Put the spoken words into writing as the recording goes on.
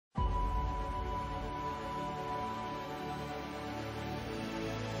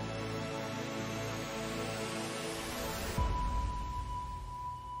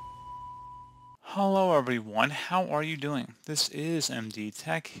Hello everyone, how are you doing? This is MD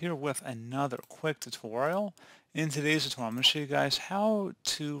Tech here with another quick tutorial. In today's tutorial, I'm going to show you guys how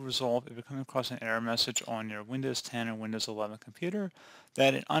to resolve if you're coming across an error message on your Windows 10 or Windows 11 computer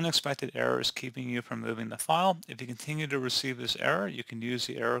that an unexpected error is keeping you from moving the file. If you continue to receive this error, you can use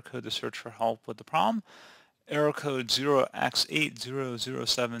the error code to search for help with the problem. Error code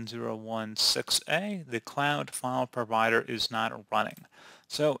 0x80070116A, the cloud file provider is not running.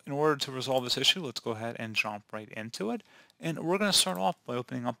 So in order to resolve this issue, let's go ahead and jump right into it. And we're going to start off by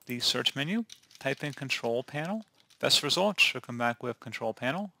opening up the search menu, type in Control Panel. Best result should come back with Control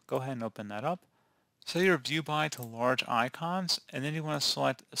Panel. Go ahead and open that up. Set your view by to large icons, and then you want to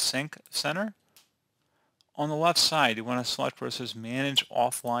select Sync Center. On the left side, you want to select where it says Manage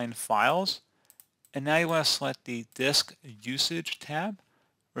Offline Files. And now you want to select the Disk Usage tab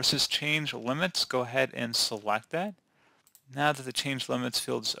versus Change Limits. Go ahead and select that. Now that the Change Limits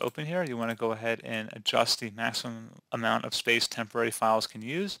field is open here, you want to go ahead and adjust the maximum amount of space temporary files can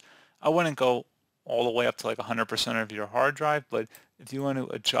use. I wouldn't go all the way up to like 100% of your hard drive, but if you want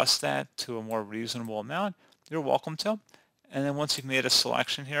to adjust that to a more reasonable amount, you're welcome to. And then once you've made a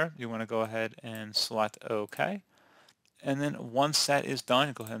selection here, you want to go ahead and select OK. And then once that is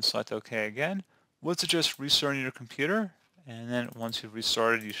done, go ahead and select OK again. We'll just restarting your computer, and then once you've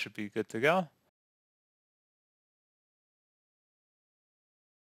restarted, you should be good to go.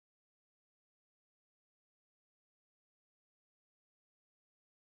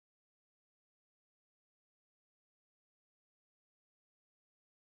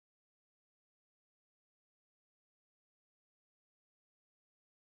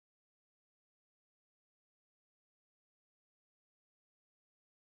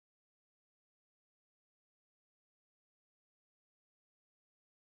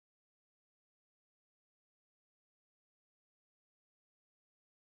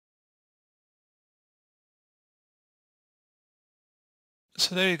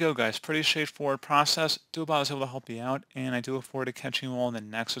 So there you go, guys. Pretty straightforward process. Do hope I was able to help you out, and I do look forward to catching you all in the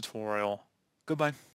next tutorial. Goodbye.